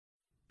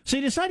So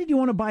you decided you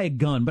want to buy a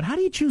gun, but how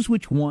do you choose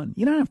which one?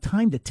 You don't have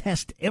time to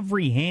test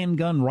every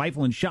handgun,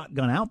 rifle, and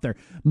shotgun out there.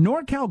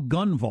 NorCal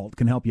Gun Vault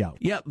can help you out.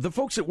 Yeah, the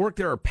folks that work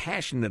there are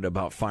passionate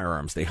about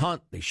firearms. They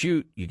hunt, they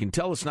shoot. You can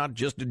tell it's not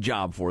just a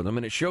job for them,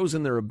 and it shows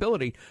in their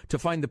ability to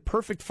find the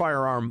perfect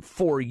firearm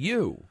for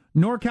you.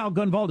 NorCal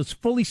Gun Vault is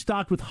fully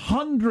stocked with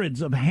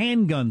hundreds of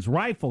handguns,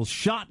 rifles,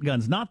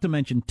 shotguns, not to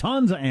mention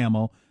tons of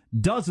ammo,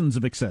 dozens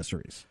of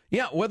accessories.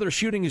 Yeah, whether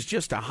shooting is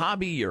just a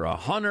hobby, you're a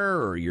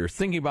hunter, or you're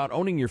thinking about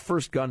owning your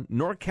first gun,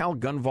 NorCal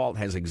Gun Vault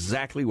has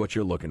exactly what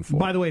you're looking for.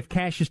 By the way, if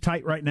cash is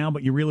tight right now,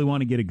 but you really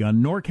want to get a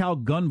gun,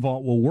 NorCal Gun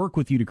Vault will work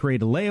with you to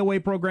create a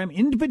layaway program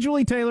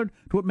individually tailored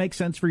to what makes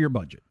sense for your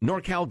budget.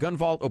 NorCal Gun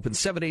Vault opens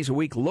 7 days a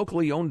week,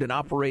 locally owned and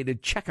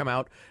operated. Check them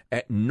out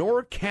at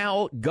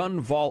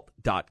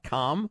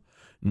NorCalGunVault.com.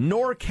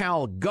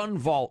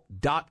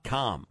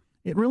 NorCalGunVault.com.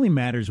 It really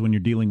matters when you're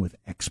dealing with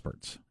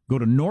experts. Go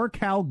to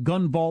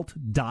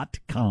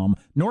NorCalGunVault.com,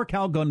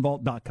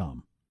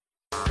 NorCalGunVault.com.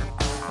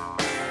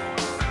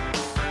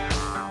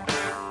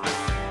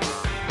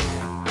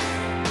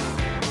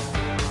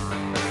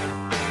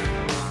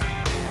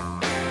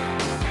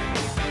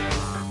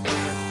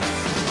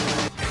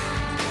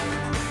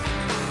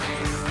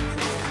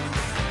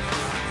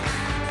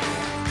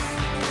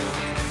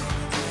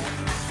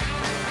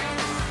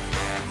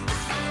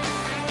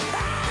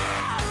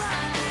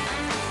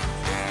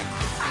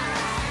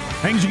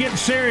 Things are getting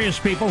serious,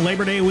 people.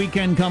 Labor Day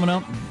weekend coming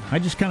up. I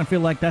just kind of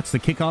feel like that's the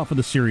kickoff of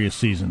the serious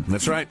season.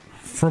 That's right.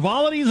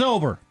 Frivolity's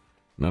over.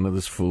 None of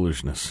this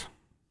foolishness.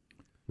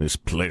 This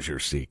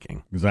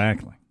pleasure-seeking.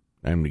 Exactly.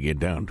 Time to get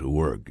down to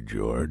work,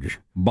 George.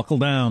 Buckle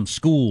down.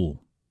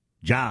 School.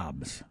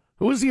 Jobs.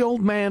 Who was the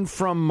old man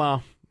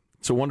from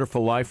It's a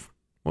Wonderful Life?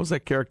 What was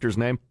that character's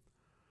name?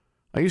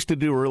 I used to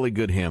do a really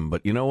good hymn,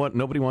 but you know what?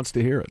 Nobody wants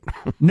to hear it.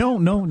 No.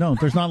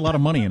 There's not a lot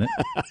of money in it.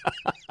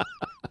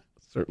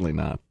 Certainly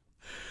not.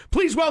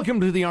 Please welcome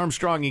to the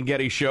Armstrong and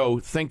Getty Show,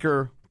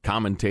 thinker,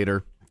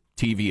 commentator,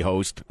 TV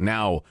host,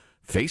 now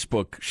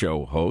Facebook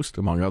show host,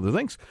 among other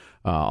things,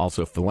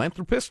 also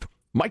philanthropist,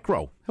 Mike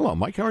Rowe. Hello,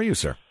 Mike. How are you,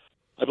 sir?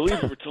 I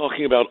believe we were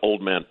talking about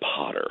Old Man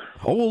Potter.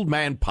 Old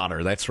Man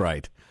Potter, that's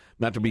right.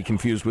 Not to be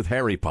confused with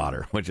Harry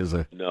Potter, which is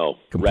a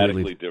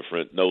radically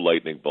different, no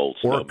lightning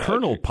bolts. Or no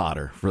Colonel magic.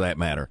 Potter, for that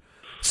matter.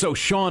 So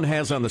Sean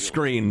has on the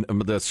screen,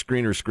 the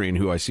screener screen,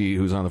 who I see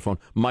who's on the phone,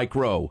 Mike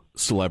Rowe,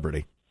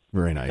 celebrity.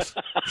 Very nice.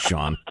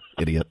 Sean,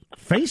 idiot.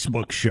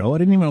 Facebook show? I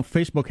didn't even know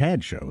Facebook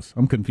had shows.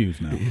 I'm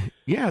confused now.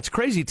 Yeah, it's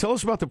crazy. Tell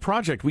us about the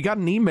project. We got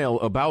an email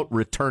about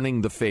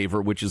Returning the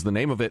Favor, which is the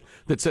name of it,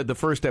 that said the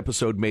first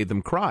episode made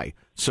them cry.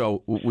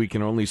 So we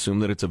can only assume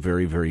that it's a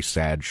very, very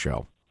sad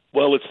show.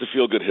 Well, it's the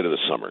feel-good hit of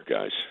the summer,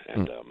 guys.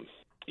 And,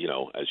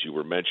 as you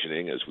were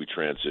mentioning, as we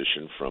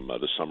transition from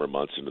the summer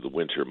months into the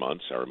winter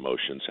months, our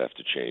emotions have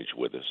to change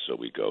with us. So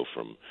we go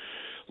from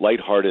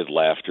lighthearted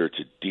laughter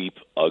to deep,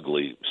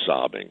 ugly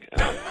sobbing.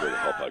 And I'm here to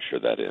help usher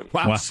that in.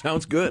 Wow.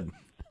 Sounds good.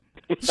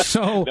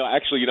 So, no,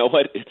 actually, you know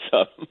what? It's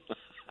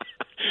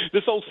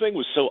this whole thing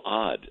was so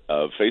odd.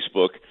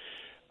 Facebook,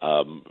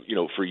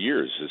 for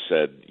years has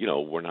said,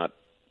 we're not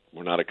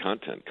a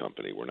content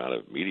company, we're not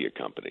a media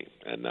company,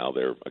 and now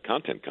they're a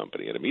content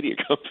company and a media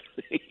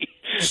company.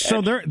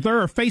 So there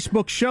are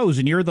Facebook shows,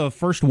 and you're the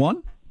first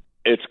one?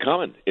 It's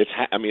coming. It's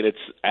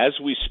as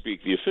we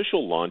speak. The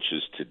official launch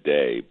is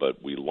today,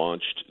 but we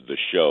launched the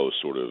show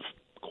sort of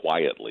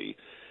quietly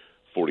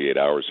 48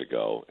 hours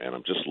ago, and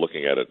I'm just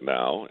looking at it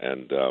now,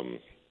 and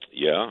I'm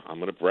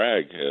going to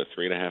brag,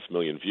 3.5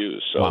 million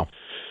views. So, wow.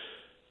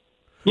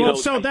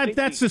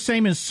 That's the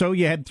same as So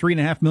You had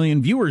 3.5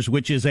 million viewers,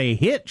 which is a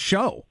hit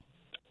show.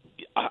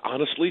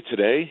 Honestly,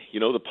 today,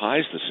 the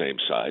pie's the same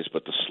size,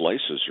 but the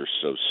slices are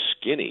so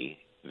skinny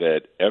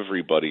that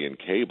everybody in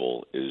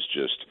cable is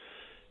just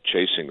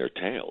chasing their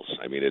tails.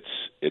 I mean,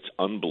 it's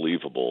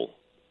unbelievable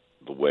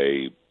the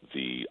way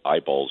the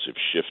eyeballs have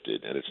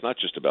shifted, and it's not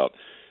just about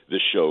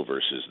this show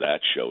versus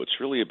that show. It's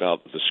really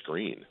about the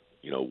screen.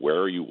 Where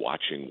are you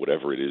watching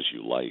whatever it is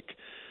you like?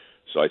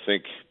 So I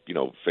think,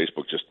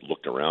 Facebook just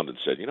looked around and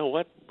said, you know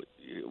what?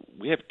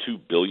 We have 2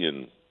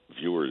 billion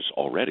viewers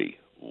already.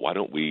 Why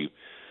don't we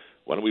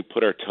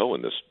put our toe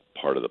in this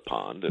part of the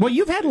pond? Well,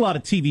 you've had a lot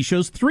of TV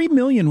shows. 3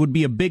 million would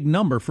be a big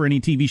number for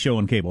any TV show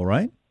on cable,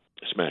 right?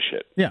 Smash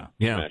hit. Yeah.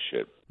 Smash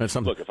hit. That's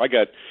something. Look, if I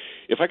got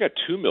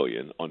 2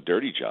 million on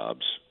Dirty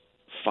Jobs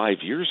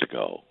 5 years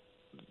ago,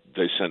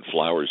 they sent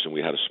flowers and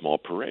we had a small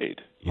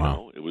parade.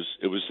 Wow. It was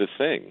the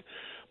thing.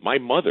 My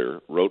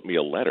mother wrote me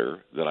a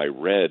letter that I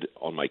read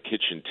on my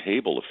kitchen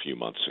table a few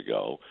months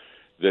ago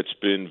that's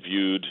been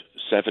viewed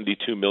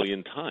 72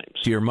 million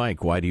times. Dear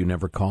Mike, why do you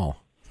never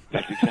call?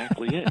 That's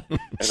exactly it. And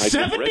I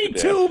just read the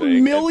 72 damn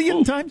thing, million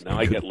and times? Now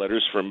I get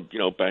letters from,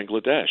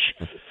 Bangladesh.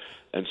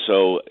 And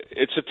so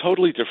it's a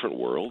totally different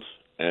world,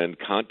 and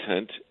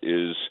content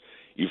is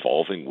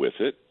evolving with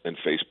it. And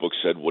Facebook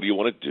said, what do you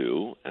want to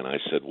do? And I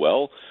said,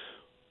 well,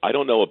 I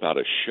don't know about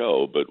a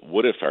show, but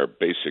what if our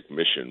basic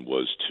mission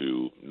was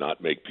to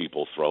not make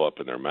people throw up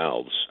in their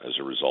mouths as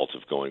a result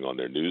of going on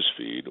their news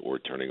feed or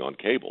turning on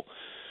cable?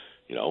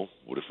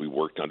 What if we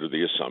worked under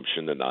the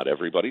assumption that not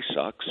everybody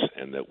sucks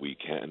and that we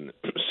can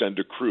send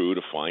a crew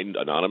to find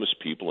anonymous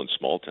people in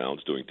small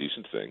towns doing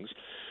decent things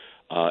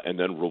and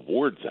then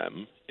reward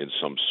them in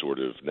some sort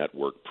of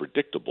network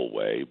predictable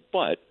way,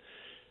 but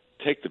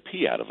take the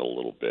pee out of it a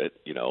little bit,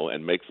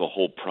 and make the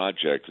whole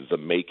project the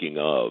making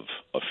of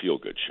a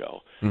feel-good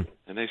show.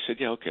 And they said,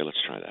 yeah, okay, let's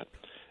try that.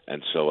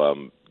 And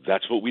so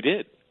that's what we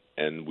did.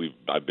 And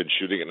I've been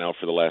shooting it now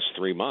for the last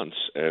 3 months,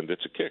 and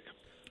it's a kick.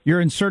 You're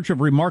in search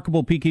of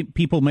remarkable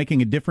people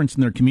making a difference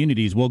in their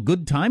communities. Well,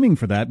 good timing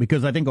for that,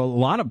 because I think a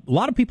lot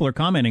of people are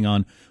commenting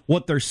on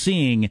what they're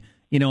seeing,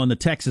 in the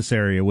Texas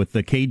area with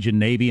the Cajun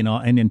Navy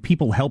and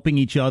people helping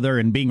each other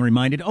and being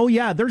reminded, oh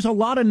yeah, there's a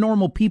lot of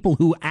normal people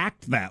who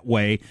act that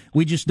way.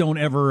 We just don't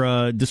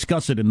ever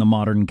discuss it in the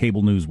modern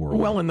cable news world.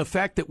 Well, and the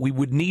fact that we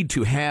would need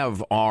to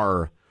have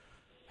our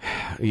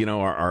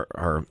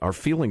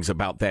feelings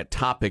about that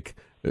topic.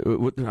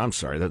 I'm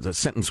sorry, the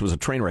sentence was a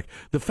train wreck.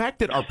 The fact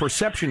that our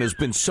perception has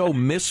been so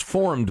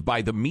misformed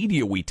by the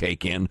media we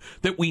take in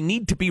that we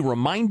need to be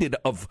reminded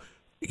of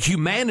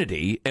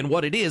humanity and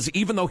what it is,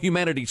 even though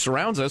humanity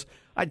surrounds us.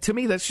 To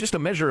me, that's just a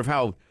measure of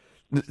how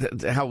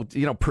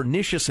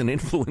pernicious and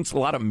influenced a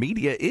lot of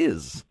media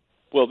is.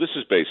 Well, this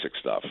is basic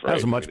stuff, right? That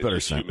was a much better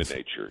it's sentence.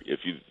 Human nature.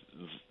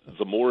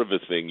 The more of a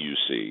thing you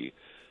see,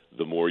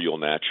 the more you'll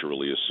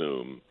naturally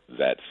assume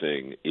that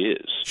thing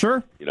is.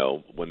 Sure.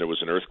 When there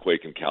was an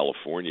earthquake in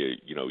California,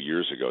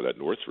 years ago, that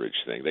Northridge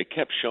thing, they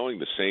kept showing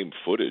the same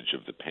footage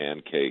of the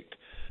pancaked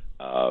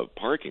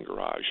parking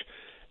garage.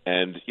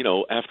 And,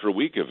 after a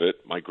week of it,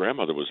 my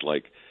grandmother was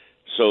like,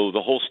 so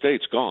the whole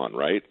state's gone,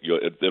 right?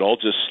 It all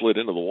just slid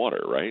into the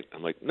water, right?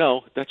 I'm like,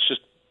 no, that's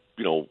just,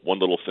 one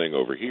little thing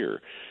over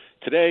here.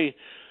 Today,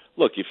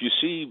 look, if you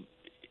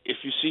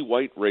see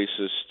white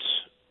racists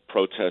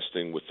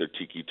protesting with their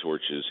tiki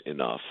torches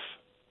enough,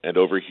 and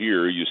over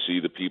here you see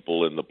the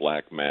people in the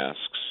black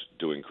masks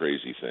doing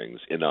crazy things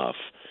enough,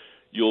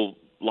 you'll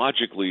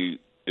logically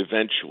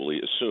eventually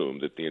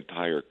assume that the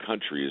entire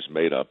country is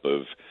made up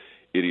of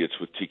idiots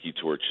with tiki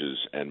torches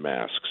and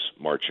masks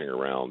marching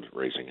around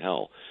raising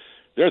hell.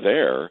 They're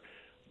there,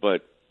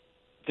 but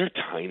they're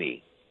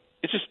tiny.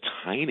 It's just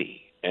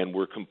tiny, and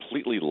we're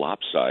completely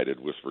lopsided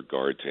with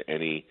regard to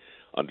any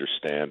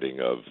understanding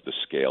of the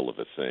scale of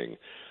a thing.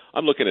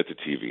 I'm looking at the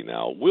TV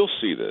now. We'll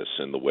see this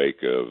in the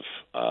wake of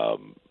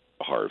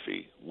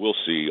Harvey. We'll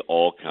see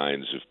all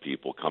kinds of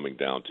people coming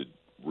down to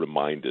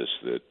remind us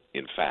that,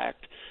 in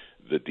fact,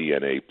 the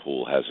DNA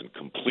pool hasn't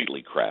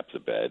completely crapped the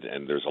bed,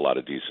 and there's a lot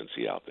of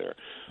decency out there.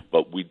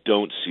 But we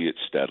don't see it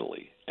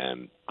steadily.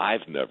 And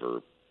I've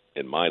never,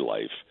 in my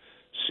life,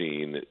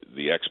 seen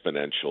the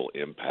exponential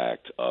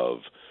impact of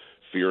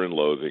fear and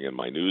loathing in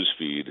my news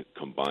feed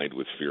combined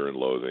with fear and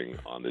loathing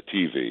on the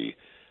TV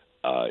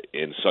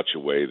in such a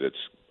way that's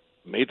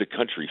made the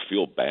country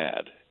feel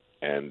bad.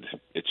 And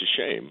it's a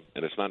shame,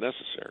 and it's not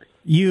necessary.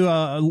 You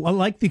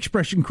like the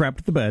expression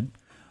 "crapped the bed."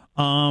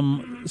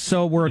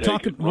 So we're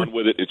talking. Run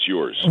with it. It's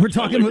yours. We're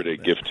talking with a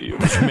gift to you.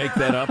 Make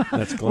that up.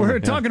 That's clever. We're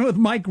talking with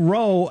Mike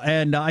Rowe,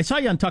 and I saw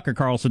you on Tucker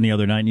Carlson the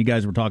other night, and you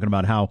guys were talking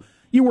about how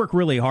you work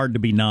really hard to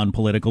be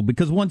non-political,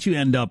 because once you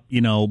end up,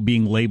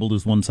 being labeled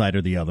as one side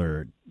or the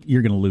other,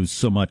 you're going to lose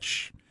so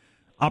much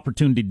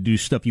opportunity to do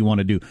stuff you want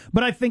to do.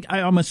 But I think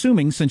I'm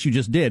assuming, since you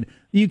just did,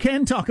 you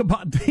can talk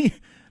about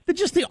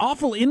just the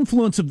awful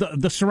influence of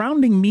the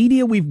surrounding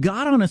media we've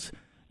got on us.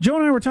 Joe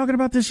and I were talking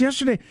about this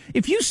yesterday.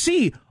 If you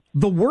see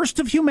the worst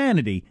of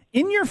humanity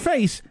in your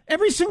face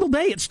every single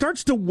day, it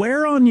starts to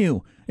wear on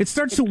you. It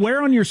starts to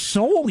wear on your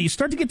soul. You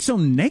start to get so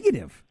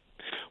negative.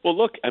 Well,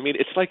 look,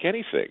 it's like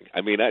anything.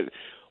 I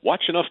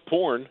watch enough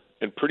porn,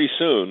 and pretty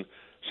soon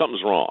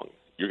something's wrong.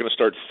 You're going to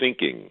start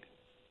thinking,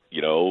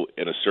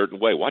 in a certain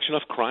way. Watch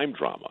enough crime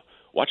drama.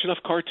 Watch enough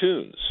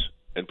cartoons,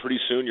 and pretty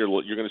soon you're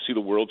going to see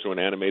the world through an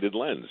animated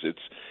lens.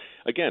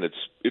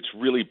 It's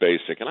really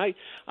basic, and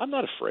I'm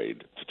not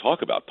afraid to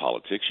talk about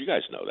politics. You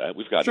guys know that.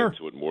 We've gotten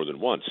into it more than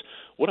once.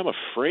 What I'm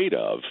afraid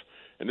of,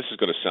 and this is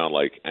going to sound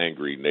like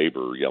angry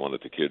neighbor yelling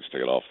at the kids to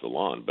get off the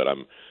lawn, but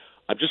I'm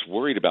just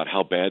worried about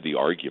how bad the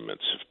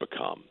arguments have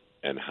become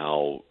and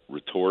how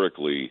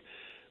rhetorically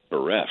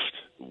bereft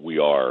we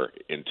are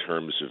in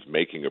terms of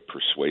making a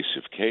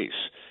persuasive case.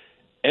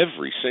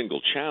 Every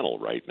single channel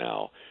right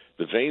now,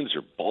 the veins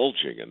are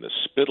bulging and the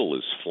spittle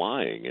is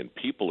flying, and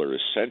people are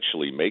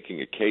essentially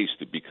making a case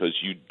that because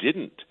you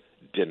didn't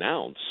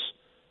denounce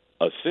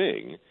a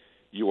thing,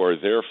 you are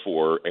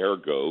therefore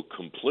ergo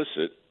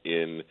complicit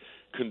in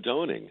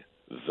condoning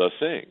the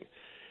thing.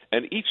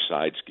 And each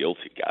side's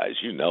guilty,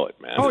 guys. You know it,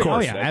 man. Oh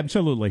yeah,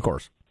 absolutely. Of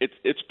course.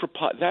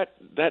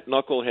 That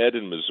knucklehead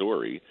in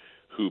Missouri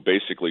who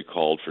basically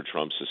called for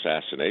Trump's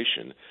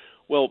assassination.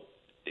 Well,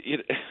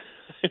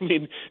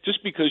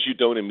 just because you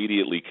don't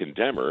immediately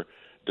condemn her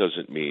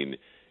doesn't mean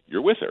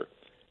you're with her.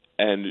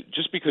 And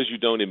just because you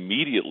don't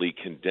immediately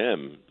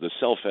condemn the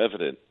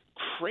self-evident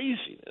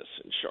craziness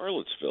in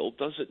Charlottesville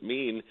doesn't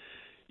mean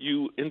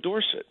you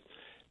endorse it.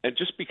 And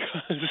just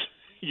because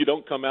you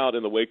don't come out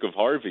in the wake of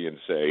Harvey and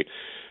say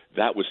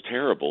that was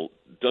terrible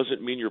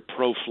doesn't mean you're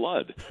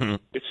pro-flood.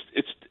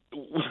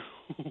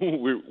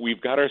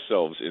 we've got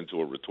ourselves into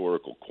a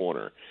rhetorical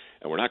corner,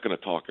 and we're not going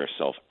to talk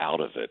ourselves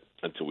out of it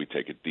until we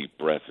take a deep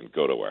breath and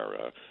go to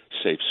our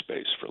safe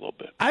space for a little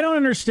bit. I don't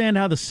understand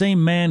how the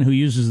same man who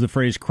uses the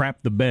phrase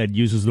crap the bed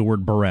uses the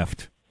word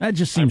bereft. That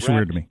just seems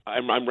weird to me.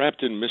 I'm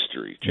wrapped in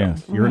mystery, Joe.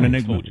 Yes, you're an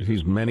enigma.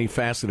 He's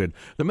many-faceted.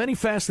 The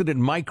many-faceted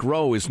Mike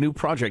Rowe, his new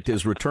project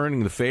is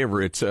returning the favor.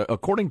 It's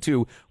according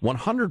to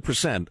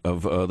 100%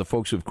 of the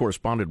folks who've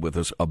corresponded with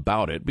us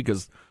about it,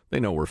 because they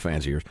know we're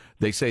fans of yours.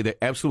 They say they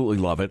absolutely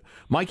love it.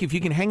 Mike, if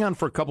you can hang on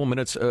for a couple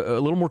minutes, a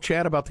little more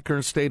chat about the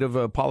current state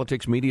of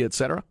politics, media, et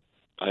cetera.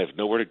 I have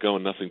nowhere to go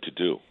and nothing to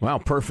do. Wow,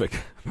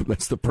 perfect.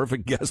 That's the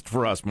perfect guest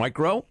for us. Mike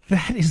Rowe?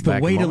 That is the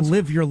way to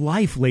live your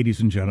life, ladies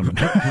and gentlemen.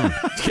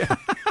 Yeah,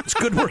 it's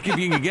good work if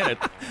you can get it.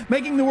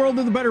 Making the world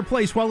a better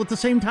place, while at the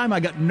same time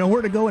I got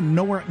nowhere to go and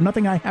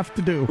nothing I have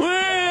to do.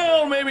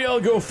 Well, maybe I'll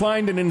go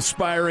find an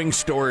inspiring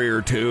story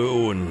or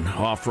two and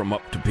offer them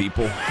up to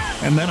people.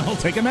 And then I'll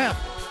take a nap.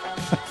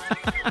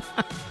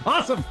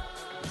 Awesome.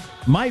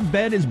 My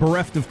bed is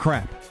bereft of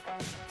crap.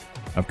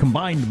 I've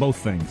combined both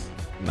things.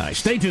 Nice.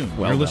 Stay tuned.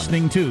 Well You're done.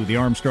 listening to the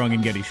Armstrong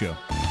and Getty Show.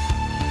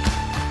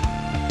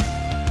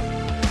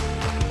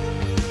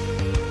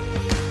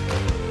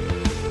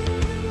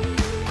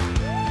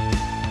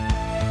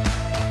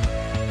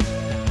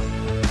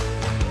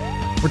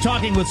 We're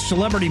talking with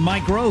celebrity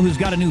Mike Rowe, who's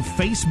got a new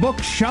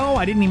Facebook show.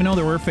 I didn't even know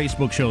there were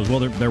Facebook shows. Well,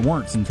 there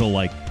weren't until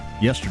like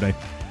yesterday.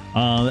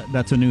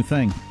 That's a new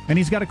thing. And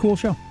he's got a cool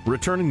show.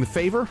 Returning the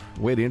favor,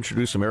 way to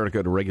introduce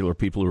America to regular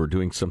people who are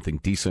doing something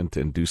decent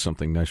and do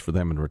something nice for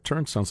them in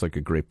return. Sounds like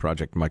a great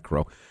project, Mike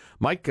Rowe.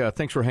 Mike,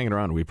 thanks for hanging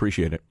around. We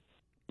appreciate it.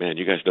 Man,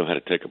 you guys know how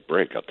to take a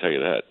break, I'll tell you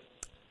that.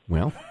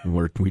 Well,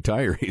 we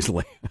tire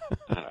easily.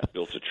 I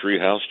built a tree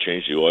house,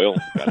 changed the oil,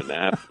 got a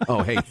nap.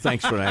 Oh, hey,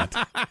 thanks for that.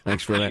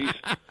 Thanks for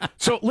that.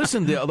 So,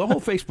 listen, the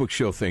whole Facebook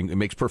show thing, it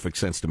makes perfect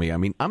sense to me. I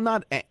mean, I'm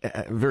not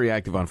very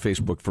active on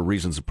Facebook for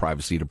reasons of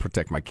privacy, to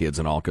protect my kids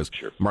and all, because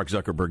Mark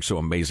Zuckerberg's so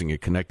amazing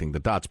at connecting the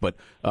dots. But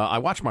I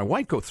watched my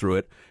wife go through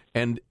it,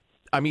 and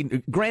I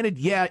mean, granted,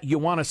 yeah, you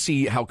want to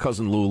see how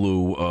cousin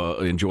Lulu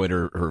enjoyed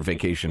her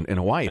vacation in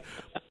Hawaii,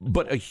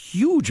 but a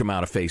huge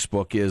amount of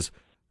Facebook is,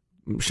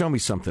 show me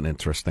something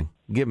interesting.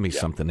 Give me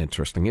something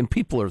interesting. And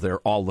people are there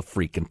all the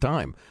freaking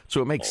time. So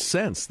it makes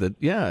sense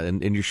that,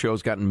 and your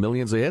show's gotten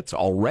millions of hits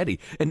already.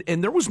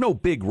 And there was no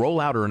big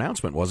rollout or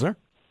announcement, was there?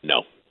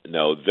 No.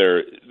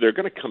 They're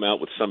going to come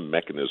out with some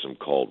mechanism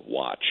called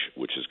Watch,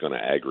 which is going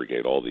to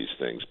aggregate all these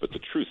things. But the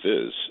truth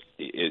is,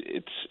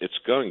 it's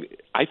going.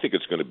 I think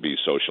it's going to be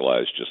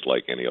socialized just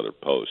like any other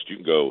post. You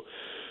can go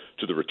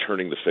to the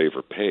Returning the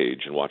Favor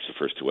page and watch the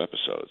first 2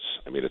 episodes.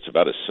 I mean, it's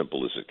about as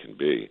simple as it can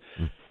be.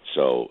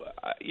 So,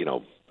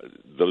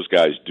 those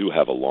guys do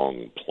have a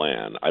long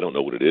plan. I don't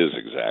know what it is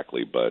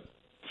exactly, but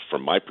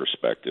from my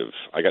perspective,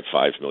 I got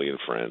 5 million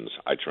friends.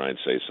 I try and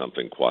say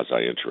something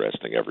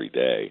quasi-interesting every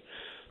day.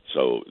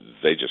 So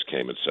they just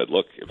came and said,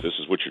 look, if this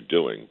is what you're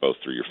doing, both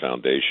through your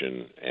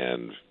foundation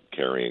and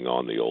carrying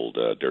on the old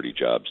Dirty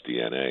Jobs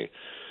DNA,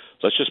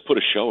 let's just put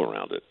a show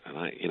around it. And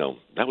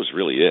that was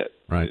really it.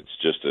 Right.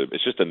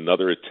 It's just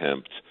another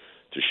attempt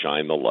to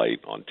shine the light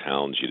on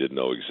towns you didn't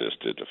know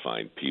existed, to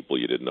find people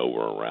you didn't know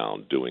were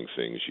around doing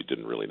things you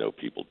didn't really know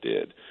people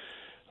did.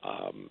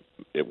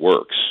 It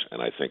works,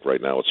 and I think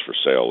right now it's for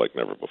sale like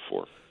never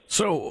before.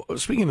 So,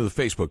 speaking of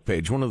the Facebook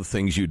page, one of the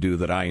things you do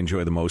that I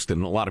enjoy the most,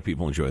 and a lot of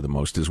people enjoy the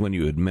most, is when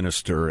you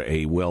administer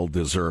a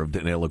well-deserved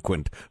and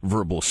eloquent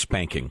verbal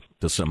spanking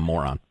to some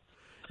moron.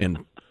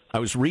 And I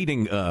was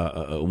reading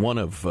one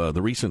of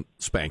the recent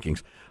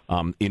spankings,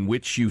 in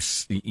which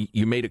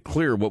you made it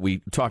clear what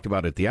we talked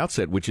about at the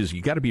outset, which is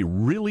you got to be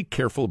really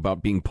careful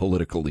about being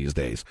political these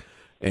days.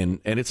 And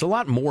it's a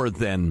lot more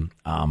than,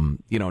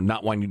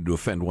 not wanting to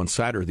offend one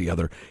side or the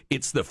other.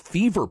 It's the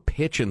fever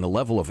pitch and the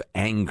level of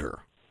anger.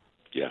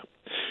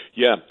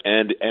 Yeah,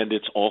 and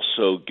it's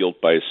also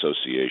guilt by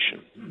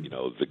association.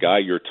 The guy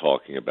you're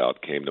talking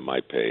about came to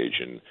my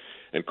page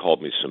and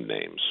called me some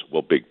names.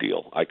 Well, big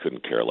deal. I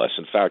couldn't care less.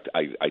 In fact,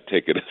 I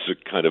take it as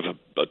a kind of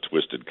a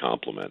twisted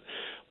compliment.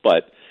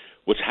 But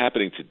what's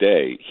happening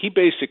today, he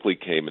basically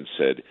came and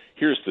said,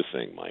 here's the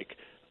thing, Mike.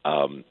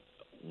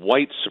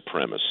 White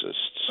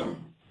supremacists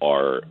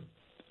are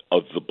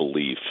of the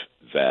belief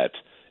that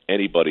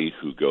anybody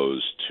who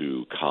goes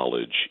to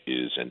college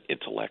is an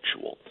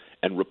intellectual.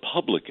 And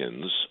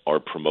Republicans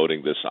are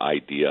promoting this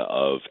idea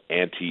of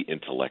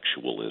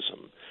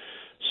anti-intellectualism.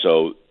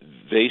 So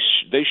they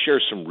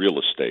share some real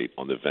estate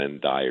on the Venn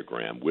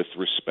diagram with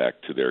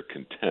respect to their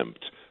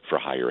contempt for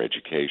higher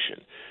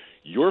education.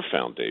 Your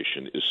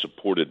foundation is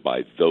supported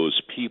by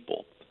those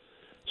people.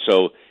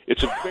 So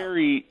it's a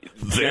very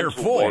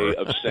gentle way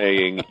of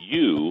saying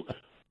you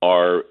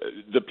are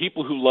the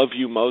people who love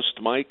you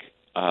most, Mike,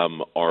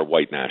 are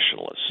white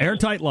nationalists.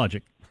 Airtight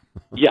logic.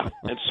 Yeah,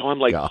 and so I'm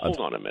like, hold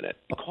on a minute.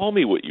 Call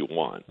me what you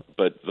want,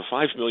 but the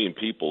 5 million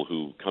people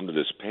who come to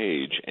this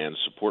page and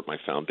support my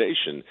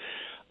foundation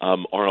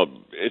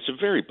it's a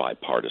very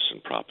bipartisan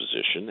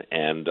proposition,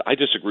 and I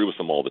disagree with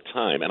them all the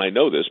time, and I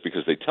know this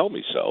because they tell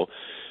me so.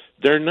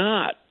 They're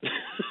not.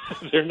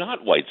 They're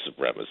not white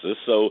supremacists.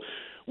 So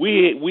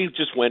we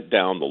just went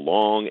down the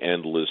long,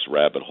 endless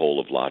rabbit hole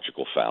of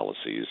logical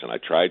fallacies, and I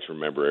tried to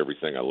remember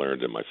everything I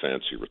learned in my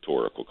fancy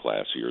rhetorical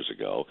class years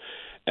ago.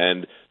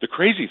 And the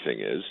crazy thing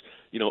is,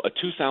 a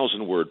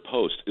 2,000-word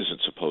post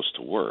isn't supposed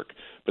to work,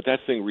 but that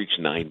thing reached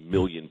 9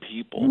 million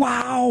people.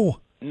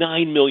 Wow!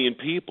 9 million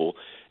people.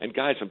 And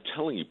guys, I'm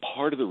telling you,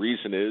 part of the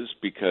reason is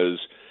because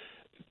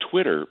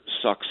Twitter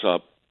sucks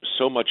up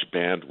so much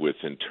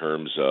bandwidth in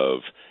terms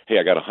of, hey,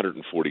 I got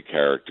 140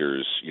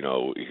 characters,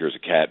 here's a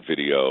cat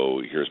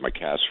video, here's my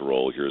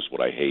casserole, here's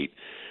what I hate.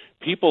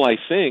 People, I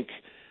think,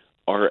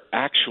 are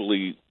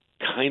actually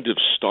kind of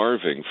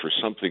starving for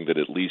something that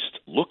at least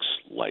looks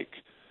like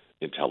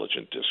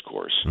intelligent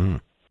discourse.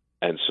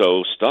 And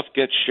so stuff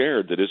gets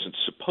shared that isn't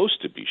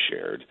supposed to be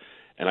shared,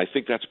 and I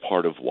think that's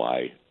part of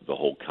why the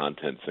whole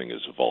content thing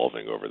is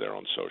evolving over there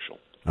on social.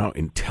 Oh,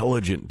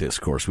 intelligent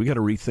discourse. We got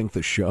to rethink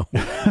the show.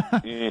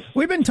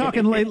 We've been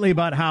talking lately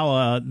about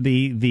how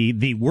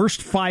the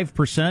worst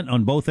 5%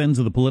 on both ends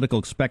of the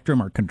political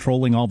spectrum are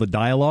controlling all the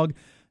dialogue.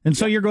 And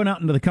so you're going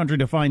out into the country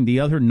to find the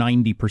other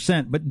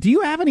 90%. But do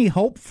you have any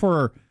hope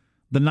for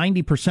the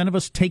 90% of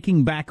us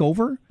taking back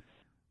over?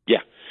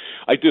 Yeah,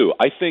 I do.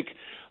 I think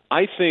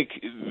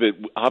that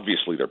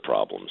obviously there are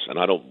problems, and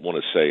I don't want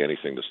to say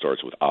anything that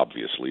starts with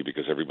obviously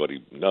because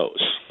everybody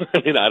knows. I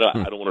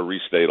don't want to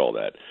restate all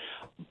that.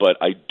 But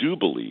I do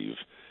believe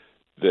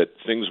that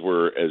things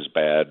were as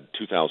bad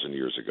 2,000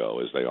 years ago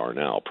as they are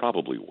now,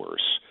 probably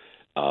worse.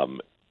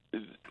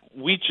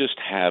 We just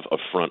have a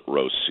front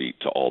row seat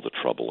to all the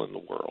trouble in the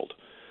world.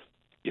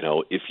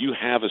 If you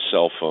have a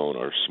cell phone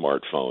or a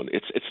smartphone,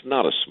 it's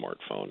not a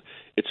smartphone.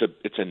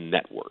 It's a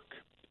network.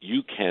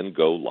 You can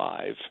go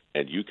live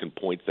and you can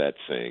point that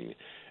thing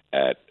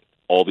at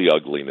all the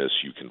ugliness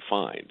you can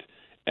find,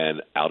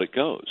 and out it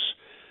goes.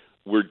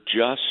 We're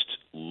just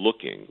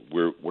looking.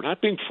 We're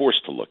not being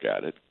forced to look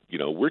at it.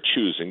 We're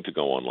choosing to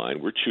go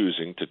online. We're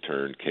choosing to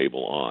turn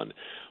cable on.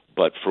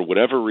 But for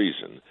whatever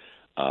reason,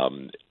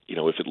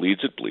 if it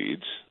leads, it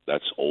bleeds.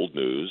 That's old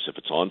news. If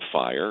it's on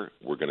fire,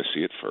 we're going to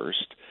see it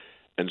first.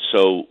 And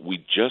so we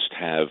just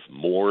have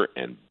more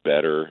and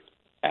better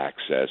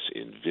access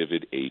in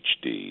vivid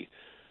HD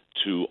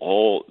to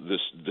all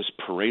this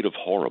parade of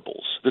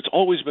horribles that's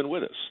always been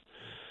with us.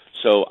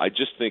 So I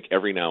just think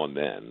every now and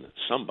then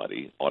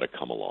somebody ought to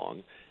come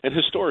along, and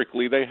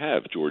historically they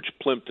have, George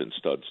Plimpton,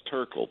 Studs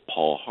Terkel,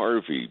 Paul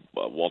Harvey,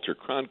 Walter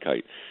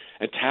Cronkite,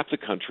 and tap the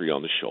country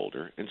on the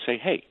shoulder and say,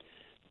 hey,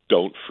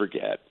 don't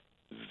forget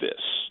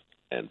this,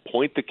 and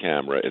point the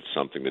camera at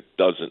something that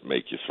doesn't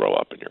make you throw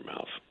up in your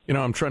mouth.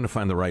 I'm trying to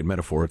find the right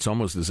metaphor. It's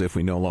almost as if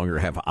we no longer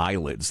have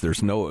eyelids.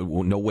 There's no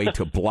way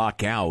to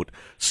block out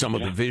some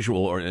of the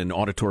visual and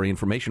auditory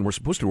information we're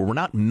supposed to. We're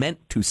not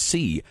meant to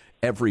see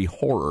every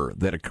horror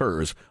that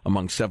occurs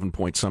among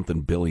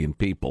 7-point-something billion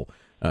people,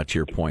 to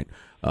your point.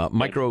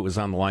 Micro is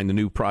on the line. The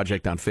new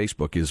project on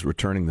Facebook is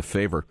Returning the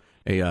Favor.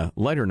 A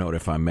lighter note,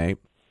 if I may.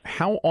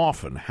 How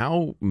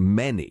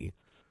many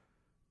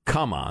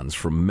come-ons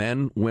from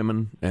men,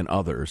 women, and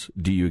others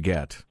do you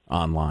get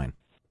online?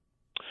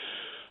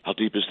 How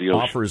deep is the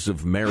ocean? Offers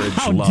of marriage,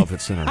 love,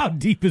 etc. How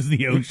deep is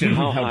the ocean?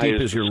 How deep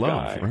is your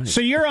love? Right.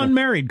 So you're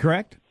unmarried,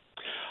 correct?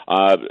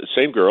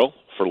 Same girl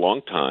for a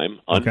long time,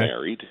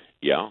 unmarried. Okay.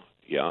 Yeah.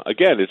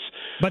 Again, it's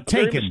but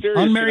taken,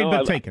 unmarried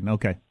but taken.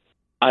 Okay.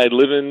 I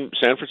live in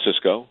San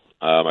Francisco.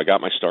 I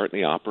got my start in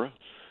the opera.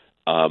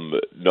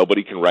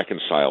 Nobody can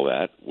reconcile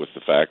that with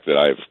the fact that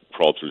I've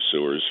crawled through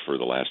sewers for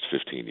the last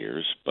 15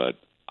 years, but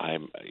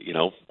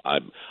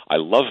I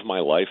love my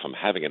life. I'm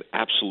having an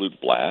absolute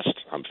blast.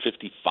 I'm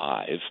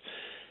 55,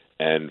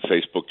 and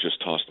Facebook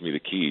just tossed me the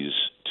keys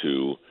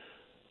to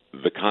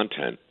the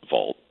content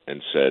vault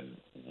and said,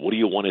 "What do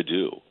you want to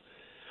do?"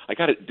 I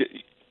got it.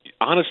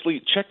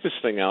 Honestly, check this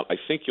thing out. I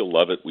think you'll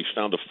love it. We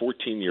found a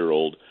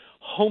 14-year-old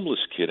homeless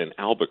kid in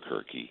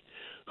Albuquerque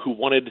who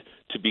wanted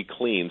to be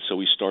clean, so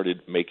he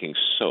started making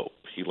soap.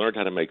 He learned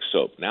how to make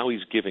soap. Now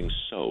he's giving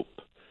soap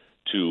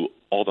to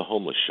all the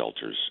homeless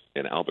shelters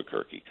in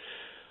Albuquerque.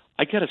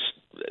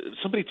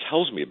 Somebody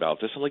tells me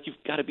about this. I'm like,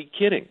 you've got to be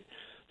kidding.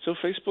 So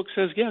Facebook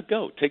says, yeah,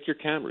 go. Take your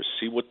cameras.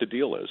 See what the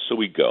deal is. So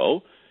we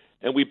go,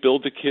 and we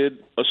build the kid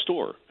a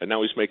store. And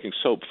now he's making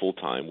soap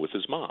full-time with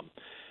his mom.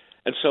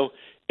 And so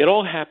it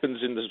all happens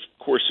in the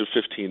course of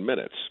 15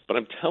 minutes. But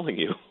I'm telling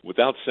you,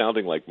 without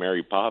sounding like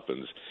Mary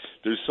Poppins,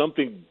 there's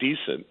something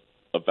decent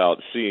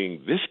about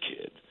seeing this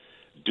kid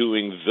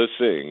doing the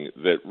thing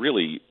that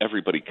really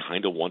everybody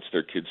kind of wants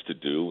their kids to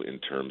do in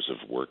terms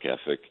of work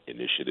ethic,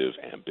 initiative,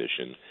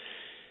 ambition.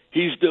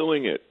 He's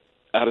doing it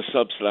out of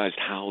subsidized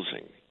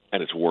housing,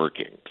 and it's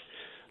working.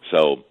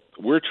 So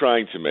we're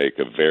trying to make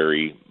a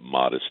very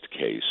modest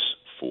case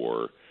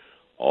for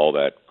all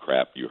that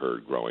crap you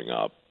heard growing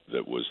up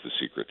that was the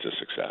secret to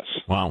success.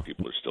 Wow.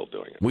 People are still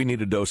doing it. We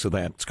need a dose of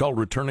that. It's called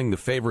Returning the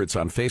Favorites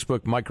on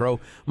Facebook.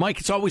 Mike,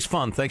 it's always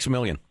fun. Thanks a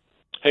million.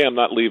 Hey, I'm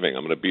not leaving.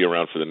 I'm going to be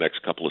around for the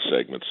next couple of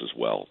segments as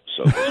well.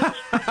 So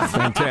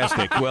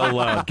fantastic.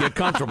 Well, get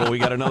comfortable. We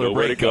got another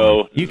nowhere break. To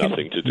go.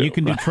 Nothing to do. You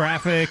can do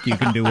traffic. You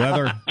can do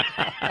weather.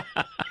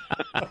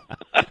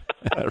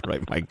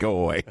 Right, Mike, go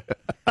away.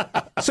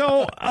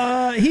 So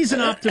he's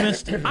an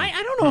optimist. I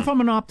don't know if I'm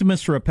an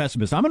optimist or a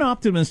pessimist. I'm an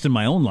optimist in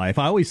my own life.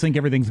 I always think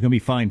everything's going to be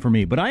fine for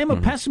me. But I am a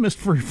pessimist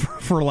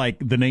for like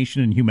the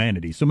nation and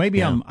humanity. So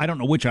maybe I don't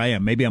know which I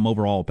am. Maybe I'm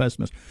overall a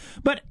pessimist.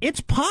 But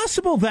it's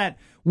possible that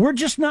we're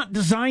just not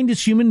designed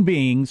as human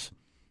beings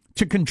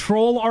to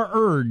control our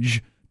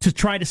urge to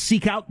try to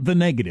seek out the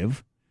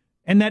negative.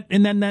 And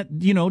then that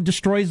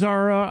destroys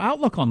our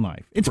outlook on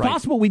life. It's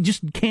possible we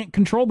just can't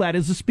control that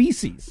as a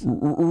species.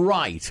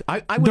 Right.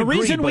 I would the agree,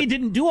 reason we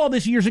didn't do all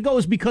this years ago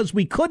is because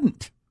we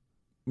couldn't.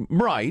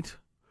 Right.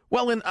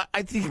 Well, and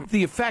I think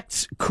the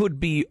effects could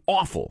be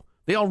awful.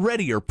 They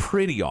already are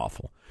pretty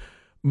awful.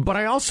 But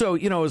I also,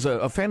 as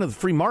a fan of the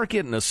free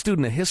market and a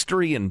student of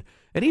history and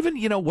even,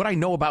 what I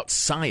know about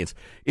science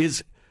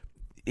is,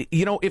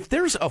 if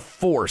there's a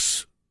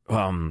force,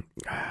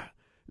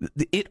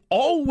 it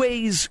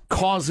always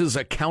causes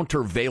a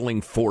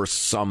countervailing force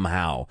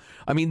somehow.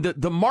 I mean,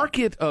 the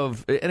market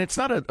of, and it's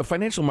not a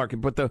financial market,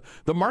 but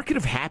the market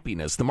of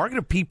happiness, the market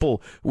of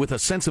people with a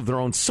sense of their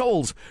own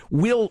souls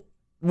will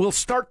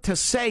start to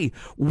say,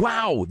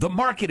 wow, the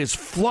market is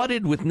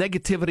flooded with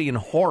negativity and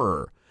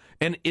horror.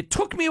 And it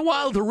took me a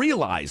while to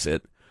realize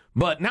it.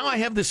 But now I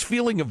have this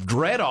feeling of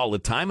dread all the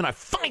time, and I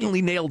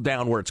finally nailed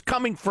down where it's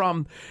coming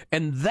from.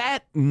 And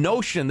that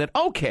notion that,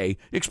 okay,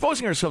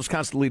 exposing ourselves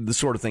constantly to this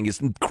sort of thing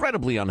is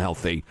incredibly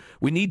unhealthy.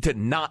 We need to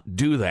not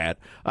do that.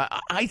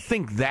 I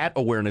think that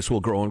awareness will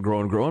grow and grow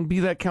and grow and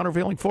be that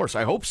countervailing force.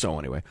 I hope so,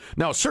 anyway.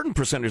 Now, a certain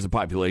percentage of the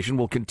population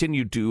will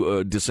continue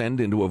to descend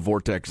into a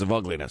vortex of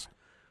ugliness.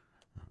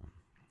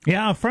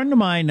 Yeah, a friend of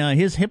mine,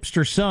 his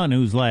hipster son,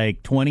 who's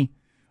like 20,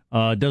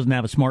 doesn't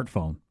have a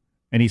smartphone.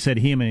 And he said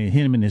him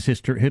and his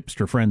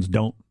hipster friends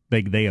don't.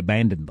 They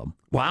abandoned them.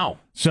 Wow.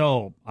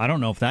 So I don't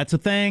know if that's a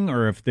thing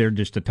or if they're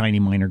just a tiny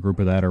minor group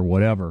of that or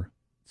whatever.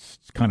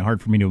 It's kind of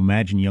hard for me to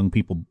imagine young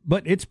people.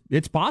 But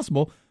it's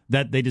possible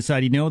that they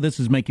decide,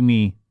 this is making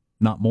me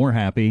not more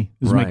happy.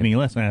 This is making me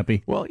less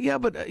happy. Well, yeah,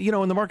 but,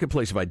 in the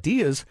marketplace of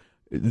ideas,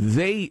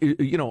 they,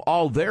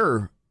 all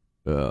their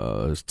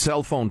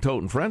cell phone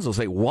toting friends will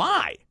say,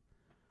 why?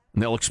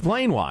 And they'll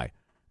explain why.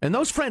 And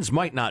those friends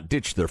might not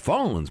ditch their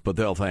phones, but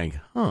they'll think,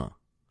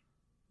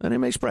 then it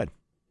may spread.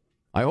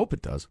 I hope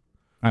it does.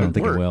 I don't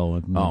think it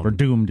will. We're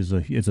doomed as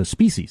a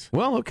species.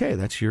 Well, okay,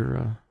 that's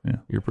your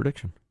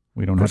prediction.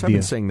 We don't I've have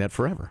been saying that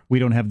forever. We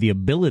don't have the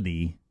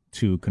ability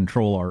to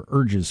control our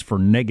urges for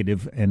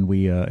negative, and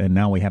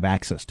now we have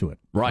access to it.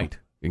 Right,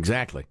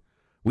 exactly.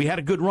 We had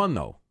a good run,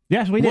 though.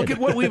 Yes, we did. Look at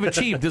what we've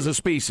achieved as a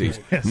species.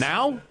 Yes.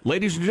 Now,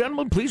 ladies and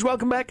gentlemen, please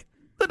welcome back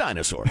the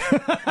dinosaurs.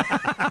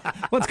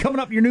 What's coming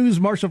up in your news,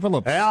 Marshall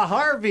Phillips?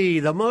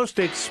 Harvey, the most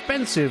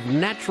expensive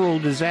natural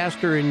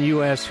disaster in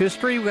U.S.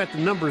 history. We got the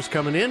numbers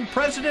coming in.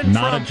 President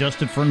Not Trump,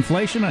 adjusted for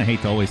inflation. I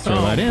hate to always throw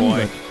that in.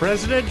 Boy. But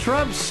President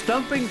Trump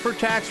stumping for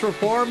tax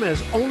reform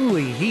as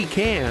only he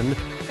can,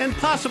 and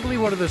possibly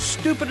one of the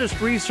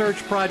stupidest research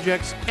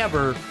projects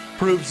ever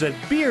proves that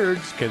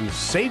beards can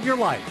save your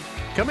life.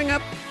 Coming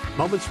up,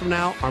 moments from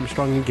now,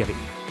 Armstrong and Getty.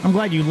 I'm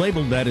glad you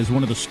labeled that as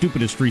one of the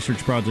stupidest research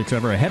projects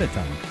ever ahead of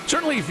time.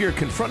 Certainly, if you're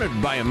confronted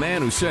by a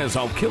man who says,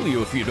 I'll kill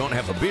you if you don't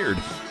have a beard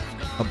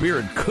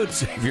could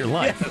save your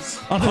life.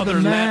 Yes. Other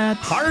than that,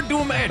 hard to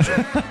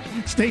imagine.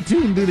 Stay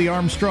tuned to the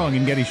Armstrong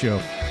and Getty Show.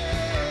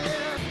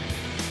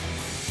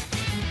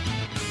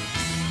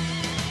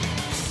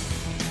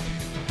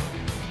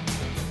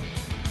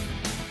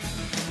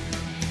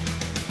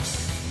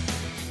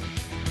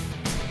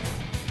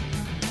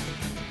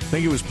 I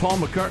think it was Paul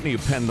McCartney who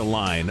penned the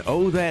line,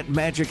 oh, that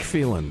magic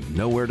feeling,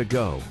 nowhere to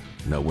go,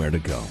 nowhere to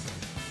go.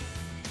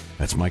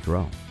 That's Mike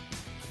Rowe.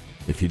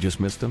 If you just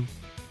missed him,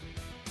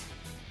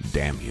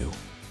 damn you.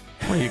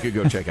 Well, you could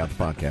go check out the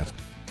podcast.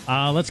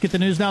 Let's get the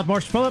news now with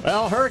Marshall Phillips.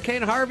 Well,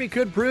 Hurricane Harvey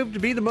could prove to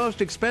be the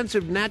most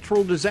expensive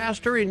natural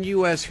disaster in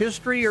U.S.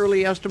 history.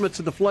 Early estimates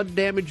of the flood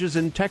damages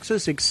in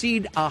Texas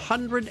exceed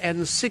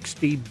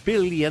 $160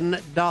 billion.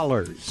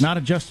 Not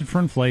adjusted for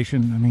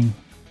inflation. I mean,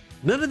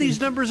 none of these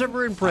numbers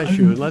ever impress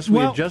you unless we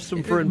adjust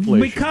them for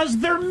inflation. Because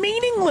they're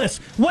meaningless.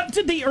 What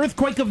did the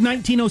earthquake of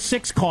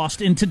 1906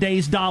 cost in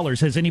today's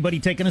dollars? Has anybody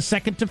taken a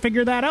second to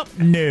figure that out?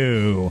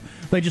 No.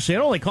 They just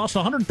said, they cost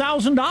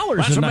 $100,000.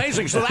 That's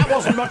amazing. So that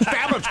wasn't much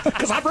damage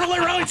because I'm really,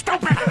 really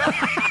stupid.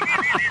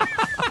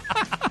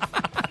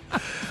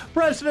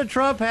 President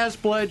Trump has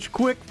pledged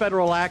quick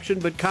federal action,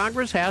 but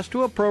Congress has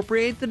to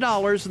appropriate the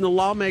dollars, and the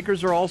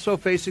lawmakers are also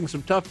facing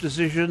some tough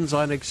decisions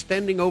on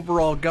extending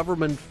overall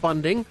government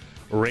funding,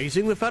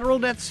 raising the federal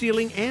debt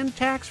ceiling, and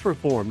tax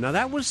reform. Now,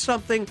 that was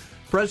something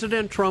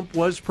President Trump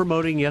was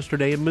promoting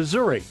yesterday in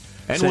Missouri.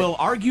 And will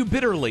argue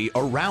bitterly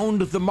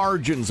around the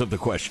margins of the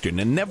question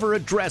and never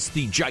address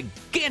the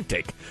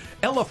gigantic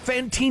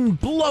elephantine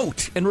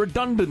bloat and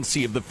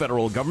redundancy of the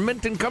federal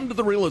government and come to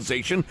the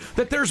realization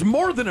that there's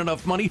more than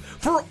enough money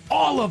for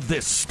all of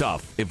this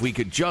stuff if we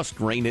could just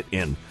rein it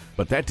in.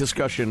 But that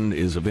discussion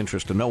is of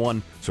interest to no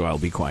one, so I'll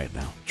be quiet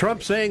now.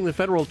 Trump saying the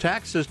federal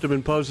tax system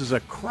imposes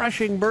a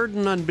crushing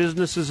burden on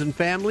businesses and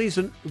families,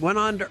 and went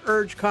on to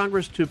urge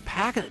Congress to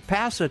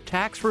pass a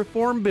tax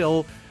reform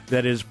bill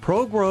that is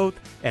pro-growth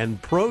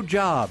and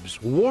pro-jobs,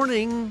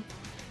 warning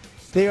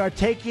they are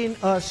taking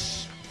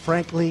us,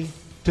 frankly,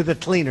 to the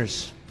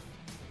cleaners.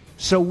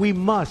 So we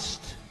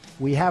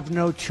have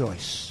no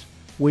choice.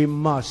 We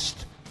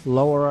must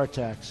lower our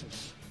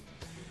taxes.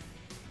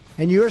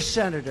 And your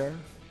senator,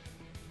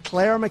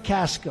 Claire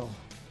McCaskill,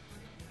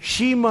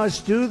 she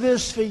must do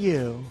this for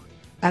you,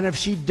 and if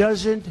she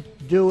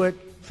doesn't do it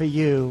for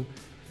you,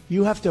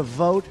 you have to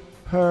vote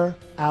her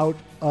out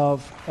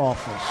of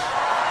office.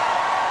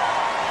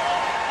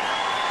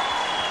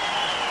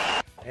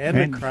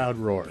 And the crowd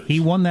roars. He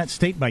won that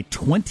state by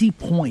 20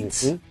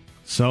 points. Mm-hmm.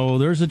 So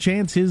there's a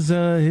chance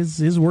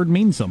his word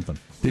means something.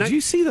 Did you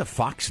see the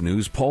Fox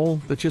News poll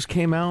that just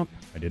came out?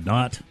 I did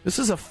not. This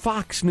is a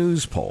Fox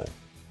News poll.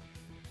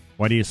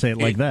 Why do you say it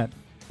like that?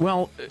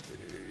 Well,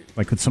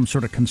 like with some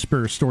sort of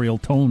conspiratorial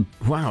tone.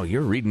 Wow,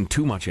 you're reading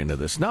too much into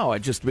this. No,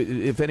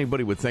 if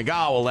anybody would think,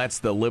 oh, well, that's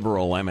the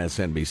liberal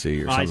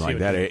MSNBC or something like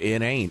that,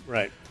 it ain't.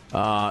 Right.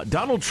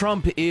 Donald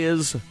Trump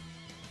is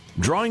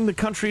drawing the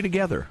country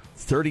together,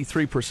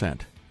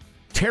 33%.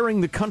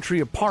 Tearing the country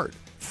apart,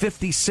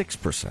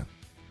 56%.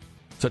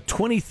 It's a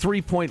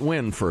 23-point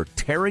win for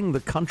tearing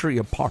the country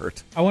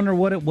apart. I wonder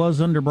what it was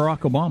under Barack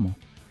Obama.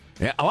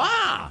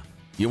 Yeah.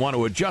 You want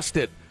to adjust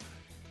it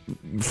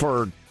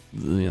for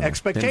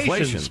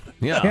expectations. Inflation.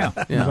 Yeah,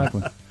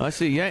 exactly. I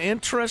see. Yeah,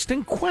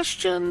 interesting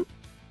question.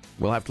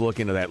 We'll have to look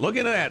into that. Look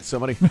into that,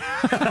 somebody.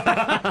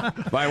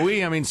 By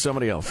we, I mean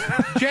somebody else.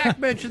 Jack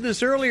mentioned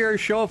this earlier. A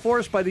show of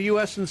force by the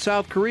U.S. and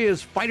South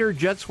Korea's fighter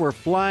jets were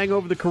flying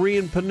over the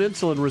Korean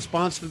peninsula in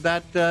response to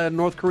that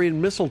North Korean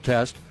missile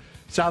test.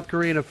 South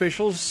Korean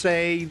officials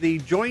say the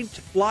joint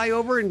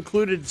flyover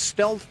included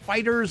stealth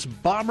fighters,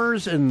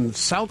 bombers, and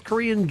South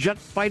Korean jet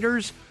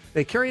fighters.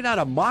 They carried out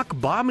a mock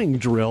bombing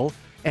drill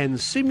and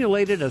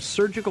simulated a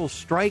surgical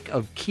strike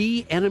of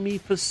key enemy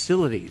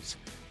facilities,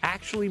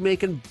 actually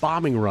making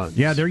bombing runs.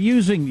 Yeah, you're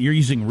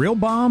using real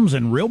bombs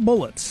and real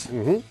bullets.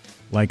 Mm-hmm.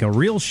 Like a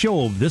real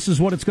show of this is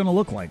what it's going to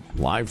look like.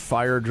 Live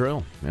fire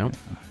drill. Yep.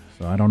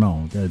 So I don't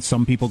know.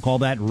 Some people call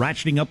that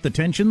ratcheting up the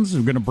tensions.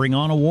 We're going to bring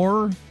on a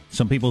war.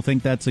 Some people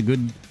think that's a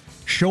good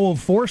show of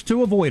force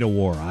to avoid a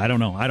war. I don't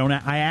know.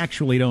 I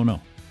actually don't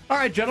know. All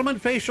right, gentlemen,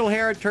 facial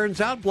hair, it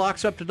turns out,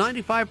 blocks up to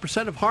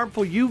 95% of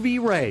harmful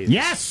UV rays.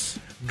 Yes!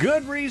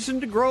 Good reason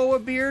to grow a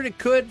beard. It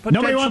could potentially...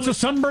 Nobody wants a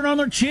sunburn on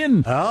their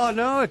chin. Oh,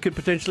 no, it could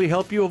potentially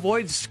help you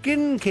avoid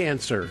skin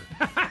cancer.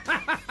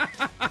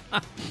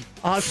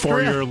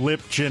 For your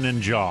lip, chin,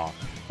 and jaw.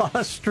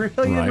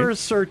 Australian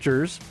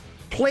researchers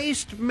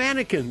placed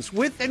mannequins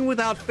with and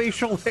without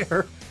facial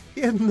hair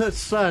in the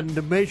sun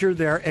to measure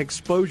their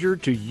exposure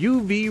to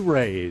UV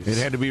rays. It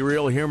had to be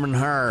real human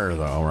hair,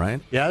 though, right?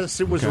 Yes,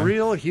 it was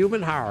real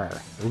human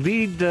hair.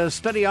 Lead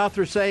study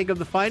author saying of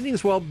the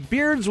findings, while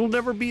beards will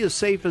never be as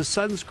safe as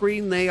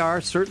sunscreen, they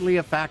are certainly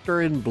a factor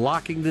in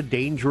blocking the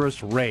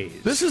dangerous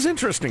rays. This is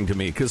interesting to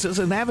me because as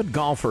an avid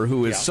golfer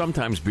who is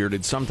sometimes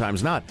bearded,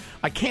 sometimes not,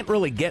 I can't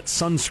really get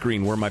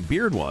sunscreen where my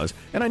beard was,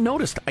 and I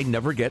noticed I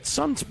never get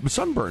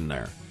sunburn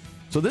there.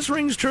 So this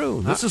rings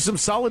true. This is some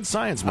solid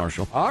science,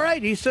 Marshall. All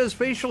right. He says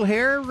facial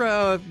hair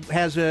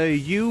has a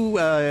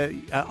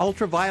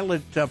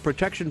ultraviolet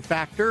protection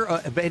factor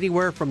of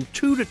anywhere from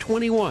 2 to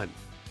 21.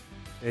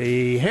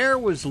 The hair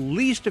was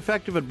least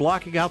effective at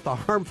blocking out the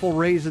harmful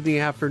rays in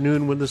the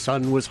afternoon when the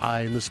sun was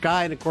high in the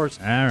sky. And, of course,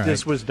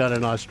 this was done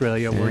in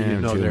Australia where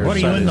you know their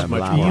sun is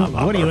much more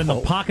What are you, in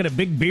the pocket of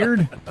Big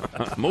Beard?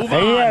 Move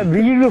on. Yeah,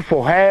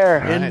 beautiful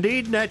hair.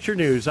 Indeed, and that's your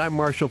news. I'm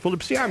Marshall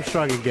Phillips, the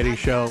Armstrong and Getty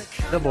Show,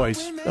 the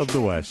voice of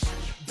the West.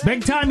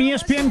 Big-time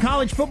ESPN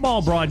college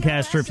football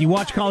broadcaster. If you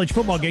watch college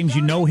football games,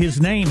 you know his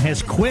name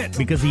has quit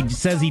because he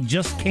says he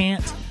just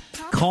can't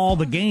call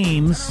the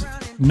games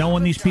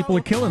knowing these people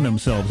are killing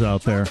themselves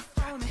out there.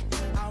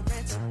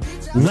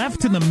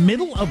 Left in the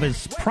middle of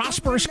his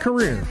prosperous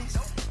career.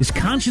 His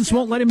conscience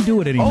won't let him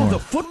do it anymore. Oh, the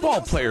football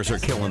players are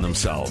killing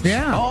themselves.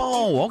 Yeah.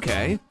 Oh,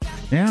 okay.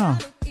 Yeah.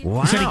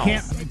 Wow. He said he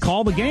can't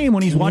call the game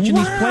when he's watching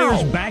these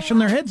players bashing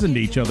their heads into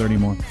each other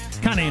anymore.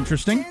 Kind of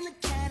interesting.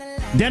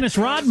 Dennis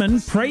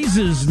Rodman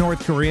praises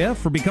North Korea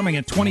for becoming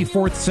a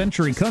 24th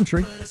century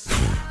country.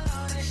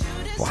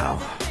 Wow.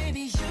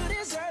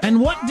 And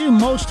what do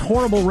most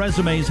horrible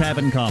resumes have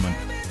in common?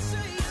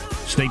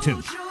 Stay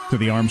tuned to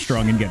the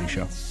Armstrong and Getty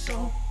Show.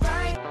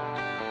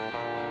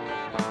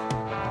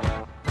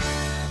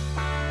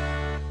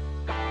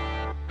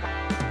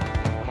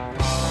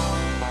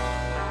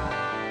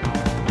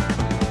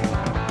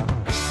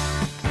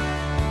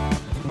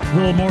 A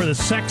little more of the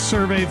sex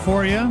survey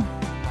for you.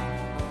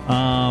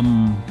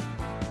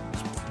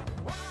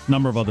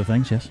 Number of other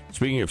things, yes.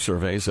 Speaking of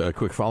surveys, a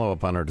quick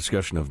follow-up on our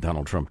discussion of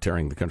Donald Trump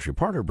tearing the country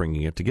apart or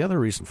bringing it together. A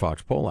recent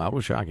Fox poll out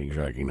with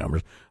shocking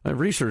numbers. I've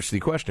researched the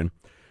question.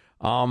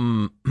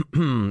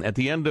 At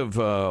the end of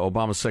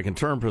Obama's second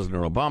term,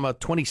 President Obama,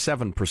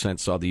 27%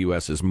 saw the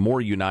U.S. as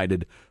more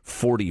united,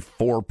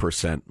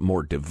 44%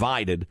 more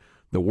divided.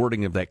 The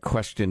wording of that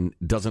question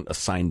doesn't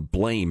assign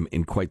blame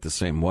in quite the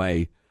same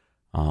way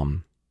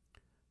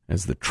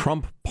as the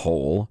Trump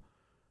poll.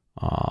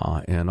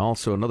 And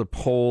also another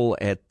poll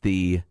at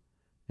the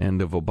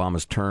end of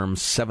Obama's term,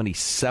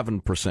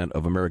 77%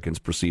 of Americans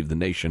perceive the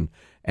nation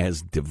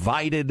as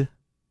divided.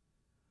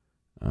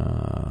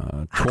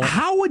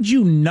 How would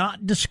you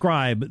not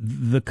describe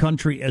the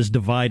country as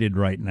divided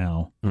right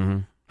now? Mm-hmm.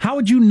 How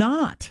would you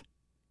not?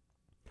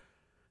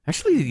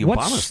 Actually, the What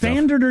Obama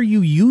standard are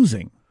you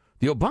using?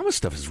 The Obama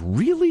stuff is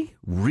really,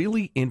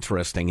 really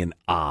interesting and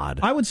odd.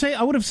 I would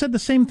have said the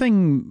same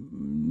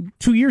thing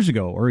 2 years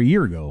ago or a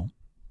year ago.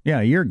 Yeah,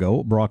 a year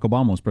ago, Barack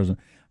Obama was president.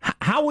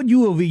 How would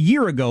you, a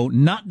year ago,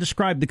 not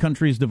describe the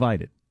country as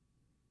divided?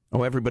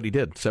 Oh, everybody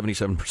did.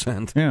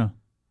 77%. Yeah.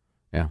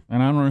 Yeah.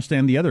 And I don't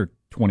understand the other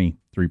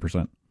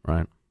 23%.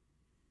 Right.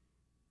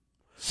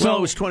 So well,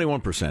 it was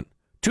 21%.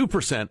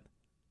 2%,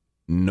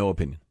 no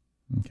opinion.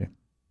 Okay.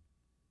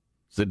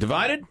 Is it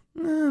divided?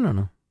 I don't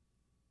know.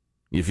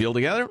 You feel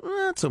together?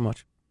 Not so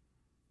much.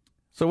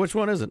 So which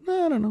one is it?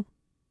 I don't know.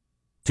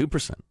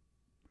 2%.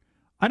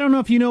 I don't know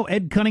if you know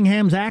Ed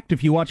Cunningham's act.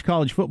 If you watch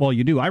college football,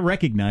 you do. I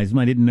recognize him.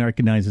 I didn't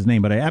recognize his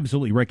name, but I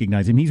absolutely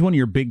recognize him. He's one of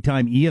your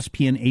big-time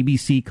ESPN,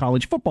 ABC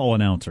college football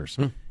announcers.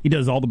 He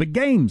does all the big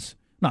games.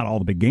 Not all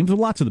the big games, but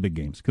lots of the big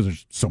games, because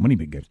there's so many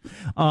big games.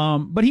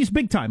 But he's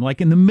big-time, like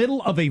in the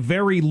middle of a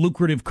very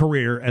lucrative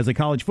career as a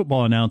college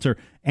football announcer,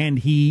 and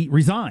he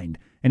resigned.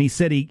 And he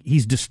said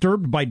he's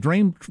disturbed by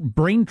brain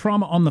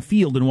trauma on the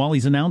field, and while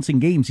he's announcing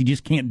games, he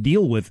just can't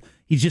deal with.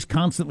 He's just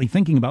constantly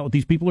thinking about what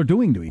these people are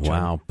doing to each other.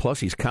 Wow. Plus,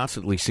 he's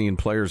constantly seeing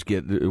players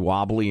get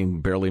wobbly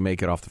and barely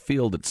make it off the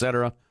field,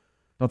 etc.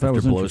 Thought that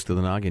was blows to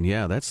the noggin.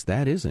 Yeah,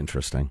 that is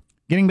interesting.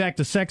 Getting back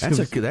to sex.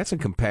 That's a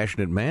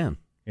compassionate man.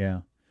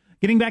 Yeah.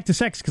 Getting back to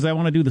sex, because I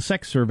want to do the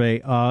sex survey.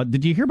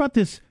 Did you hear about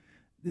this?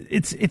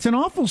 It's an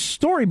awful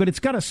story, but it's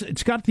got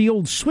the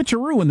old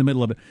switcheroo in the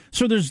middle of it.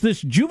 So there's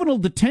this juvenile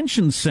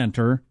detention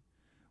center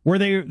where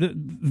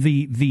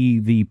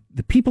the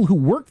people who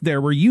worked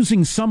there were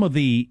using some of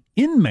the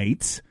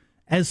inmates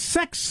as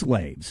sex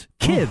slaves,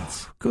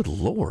 kids. Oh, good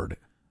Lord.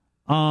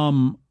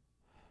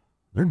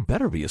 There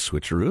better be a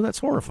switcheroo. That's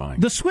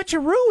horrifying. The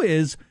switcheroo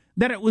is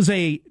that it was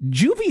a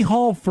juvie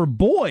hall for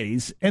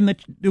boys, and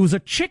there was a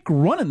chick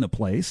running the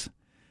place.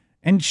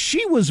 And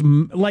she was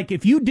like,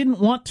 if you didn't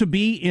want to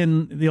be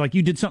in, like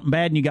you did something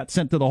bad and you got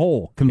sent to the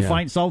hole,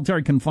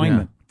 solitary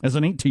confinement as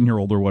an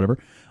 18-year-old or whatever,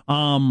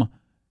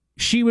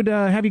 she would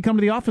have you come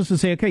to the office and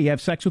say, okay, you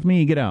have sex with me,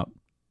 you get out.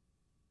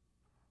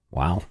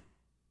 Wow.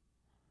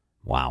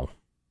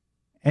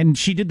 And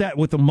she did that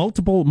with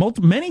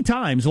many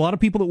times. A lot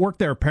of people that worked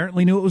there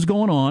apparently knew what was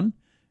going on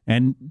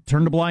and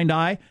turned a blind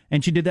eye.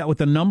 And she did that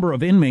with a number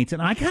of inmates.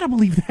 And I got to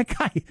believe that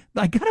guy.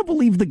 I got to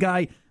believe the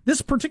guy,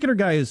 this particular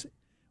guy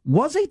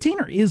was 18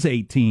 or is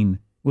 18?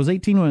 Was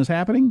 18 when it was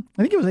happening?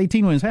 I think it was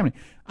 18 when it was happening.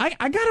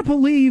 I got to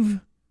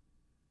believe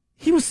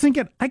he was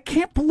thinking, I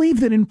can't believe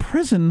that in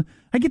prison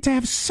I get to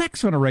have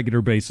sex on a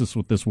regular basis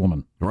with this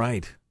woman.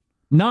 Right.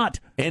 Not.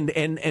 And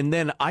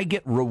then I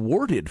get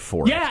rewarded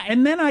for it. Yeah,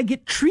 and then I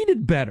get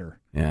treated better.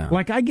 Yeah.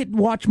 Like I get to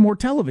watch more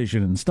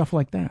television and stuff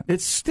like that.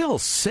 It's still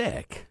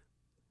sick.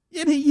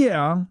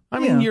 Yeah. I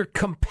mean, you're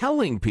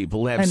compelling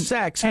people to have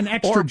sex and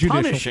or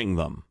punishing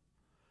them.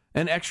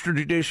 An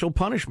extrajudicial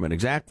punishment,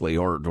 exactly,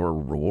 or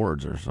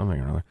rewards or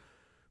something or other.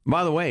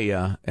 By the way,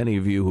 any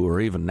of you who are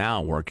even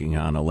now working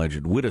on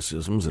alleged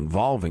witticisms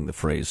involving the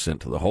phrase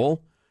sent to the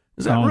hole,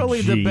 is that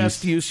really the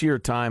best use of your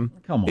time?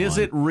 Come on. Is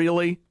it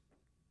really?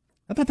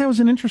 I thought that was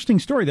an interesting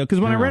story, though, because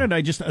when I read it,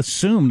 I just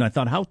assumed, I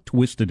thought, how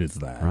twisted is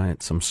that?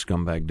 Right, some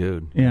scumbag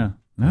dude. Yeah.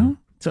 No?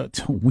 It's a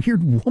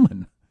weird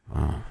woman.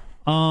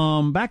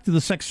 Back to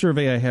the sex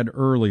survey I had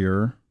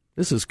earlier.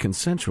 This is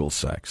consensual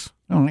sex.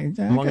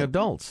 Among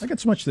adults. I got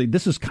so much to say.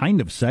 This is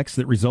kind of sex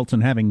that results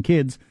in having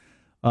kids.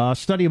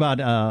 Study about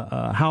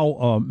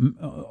how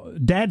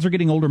dads are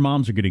getting older,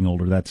 moms are getting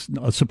older. That's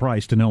a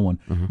surprise to no one.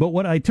 Mm-hmm. But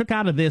what I took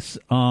out of this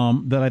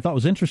that I thought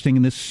was interesting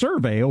in this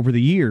survey over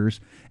the years,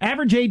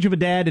 average age of a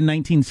dad in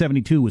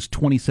 1972 was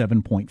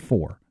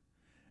 27.4.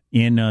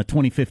 In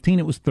 2015,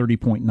 it was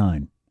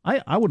 30.9.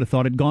 I would have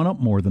thought it'd gone up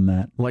more than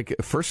that. Like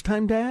a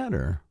first-time dad,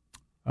 or?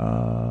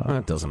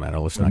 It doesn't matter.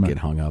 Let's not get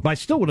hung up. But I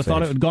still would have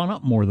thought it had gone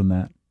up more than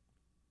that.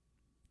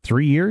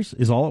 3 years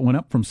is all it went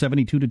up from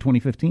 72 to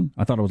 2015.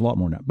 I thought it was a lot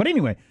more than that. But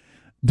anyway,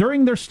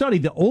 during their study,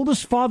 the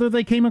oldest father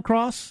they came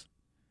across,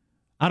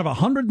 out of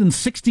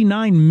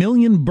 169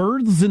 million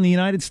births in the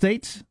United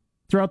States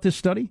throughout this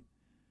study,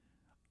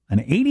 an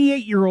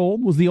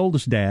 88-year-old was the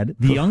oldest dad.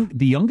 The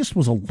youngest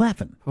was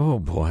 11. Oh,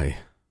 boy.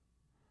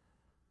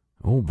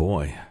 Oh,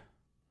 boy.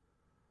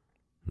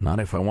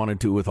 Not if I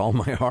wanted to with all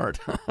my heart.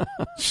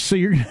 So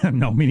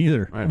no, me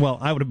neither. Right. Well,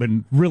 I would have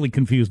been really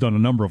confused on a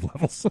number of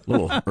levels. A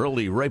little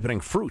early ripening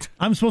fruit.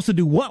 I'm supposed to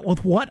do what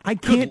with what? I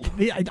can't.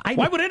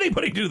 Why would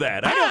anybody do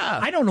that?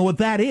 I don't know what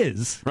that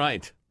is.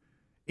 Right.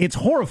 It's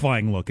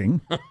horrifying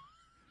looking.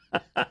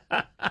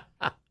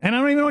 And I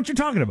don't even know what you're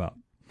talking about.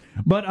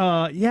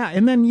 But, yeah,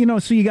 and then,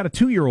 so you got a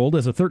 2-year-old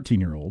as a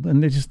 13-year-old,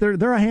 and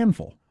they're a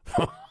handful.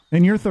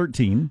 And you're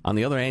 13. On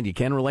the other hand, you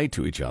can relate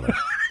to each other.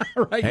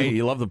 Right. Hey,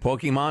 you love the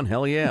Pokemon?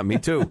 Hell yeah, me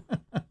too.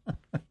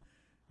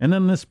 And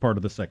then this part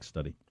of the sex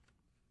study.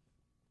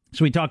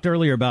 So we talked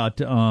earlier about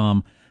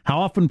how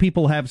often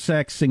people have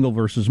sex, single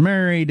versus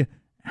married,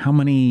 how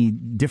many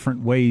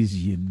different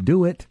ways you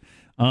do it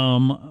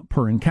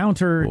per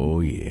encounter.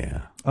 Oh,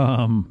 yeah.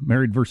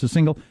 Married versus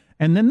single.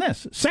 And then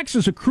this. Sex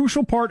is a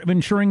crucial part of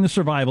ensuring the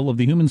survival of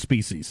the human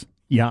species.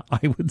 Yeah,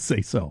 I would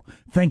say so.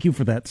 Thank you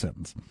for that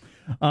sentence.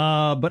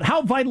 But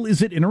how vital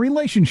is it in a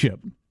relationship?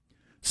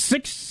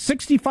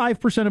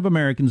 65% of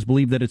Americans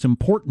believe that it's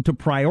important to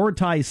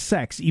prioritize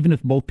sex even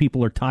if both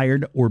people are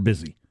tired or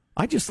busy.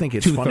 I just think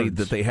it's 2/3. funny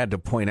that they had to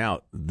point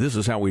out this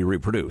is how we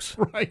reproduce.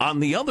 Right. On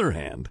the other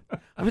hand,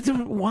 I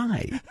mean,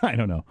 why? I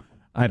don't know.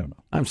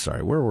 I'm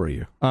sorry, where were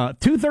you?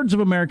 2/3 of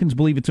Americans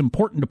believe it's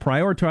important to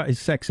prioritize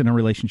sex in a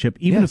relationship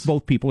even if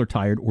both people are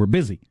tired or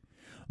busy.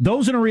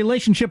 Those in a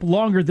relationship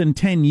longer than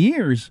 10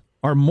 years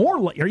are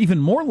even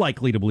more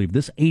likely to believe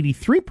this,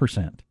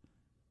 83%.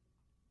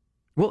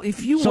 Well,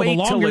 if you wait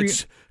till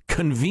it's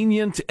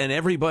convenient and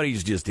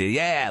everybody's just,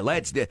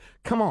 let's do.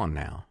 Come on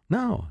now.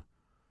 No.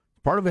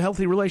 Part of a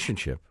healthy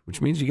relationship,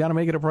 which means you got to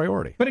make it a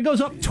priority. But it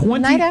goes up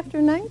 20. Night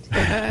after night?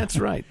 That's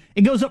right.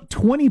 It goes up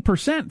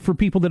 20% for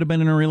people that have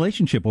been in a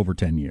relationship over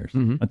 10 years.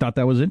 Mm-hmm. I thought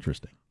that was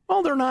interesting.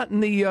 Well, they're not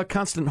in the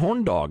constant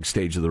horn dog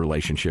stage of the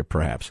relationship,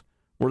 perhaps,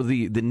 where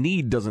the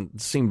need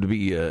doesn't seem to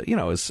be,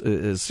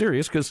 as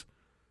serious because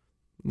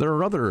there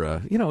are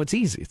other, it's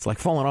easy. It's like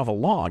falling off a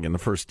log in the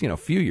first,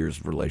 few years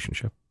of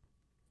relationship.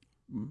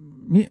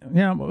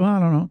 Yeah, well, I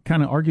don't know.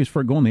 Kind of argues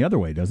for it going the other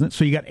way, doesn't it?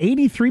 So you got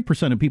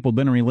 83% of people who've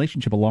been in a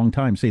relationship a long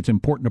time say it's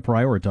important to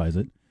prioritize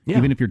it,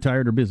 even if you're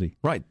tired or busy.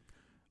 Right.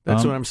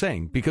 That's what I'm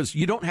saying. Because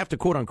you don't have to,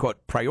 quote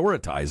unquote,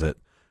 prioritize it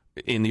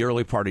in the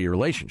early part of your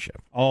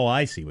relationship. Oh,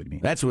 I see what you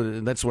mean. That's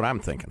what I'm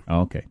thinking.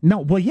 Okay. No,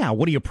 well, yeah.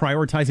 What are you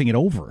prioritizing it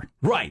over?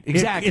 Right.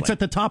 Exactly. It's at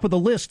the top of the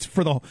list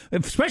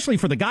especially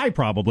for the guy,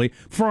 probably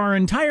for our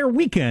entire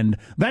weekend.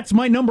 That's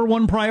my number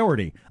one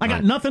priority. I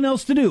got nothing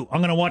else to do.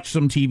 I'm going to watch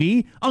some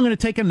TV. I'm going to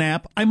take a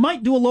nap. I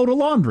might do a load of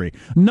laundry.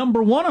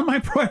 Number one on my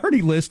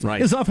priority list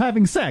is of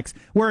having sex.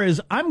 Whereas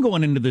I'm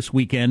going into this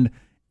weekend,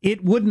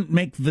 it wouldn't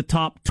make the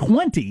top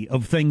 20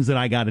 of things that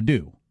I got to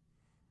do.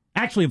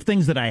 Actually, of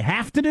things that I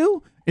have to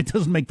do, it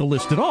doesn't make the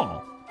list at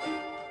all.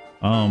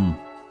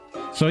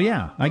 So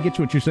yeah, I get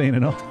what you're saying.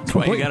 That's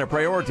why you got to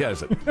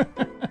prioritize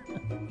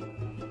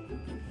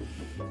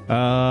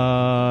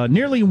it.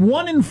 Nearly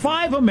 1 in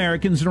 5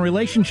 Americans in a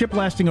relationship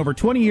lasting over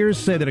 20 years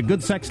say that a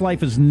good sex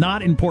life is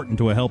not important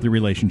to a healthy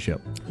relationship.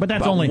 But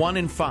that's only 1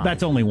 in 5.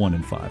 That's only 1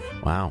 in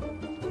 5. Wow,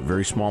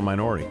 very small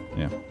minority.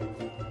 Yeah.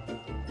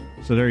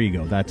 So there you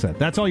go. That's it.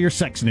 That's all your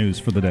sex news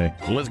for the day.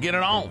 Let's get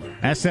it on.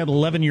 Ask that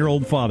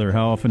 11-year-old father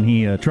how often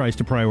he tries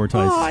to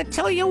prioritize. Oh, I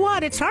tell you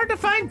what, it's hard to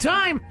find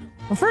time.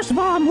 Well, first of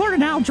all, I'm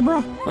learning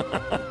algebra.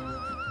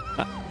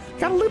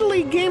 Got a Little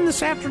League game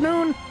this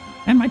afternoon.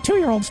 And my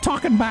 2-year-old's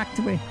talking back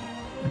to me.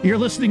 You're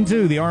listening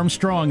to the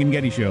Armstrong and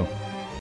Getty Show.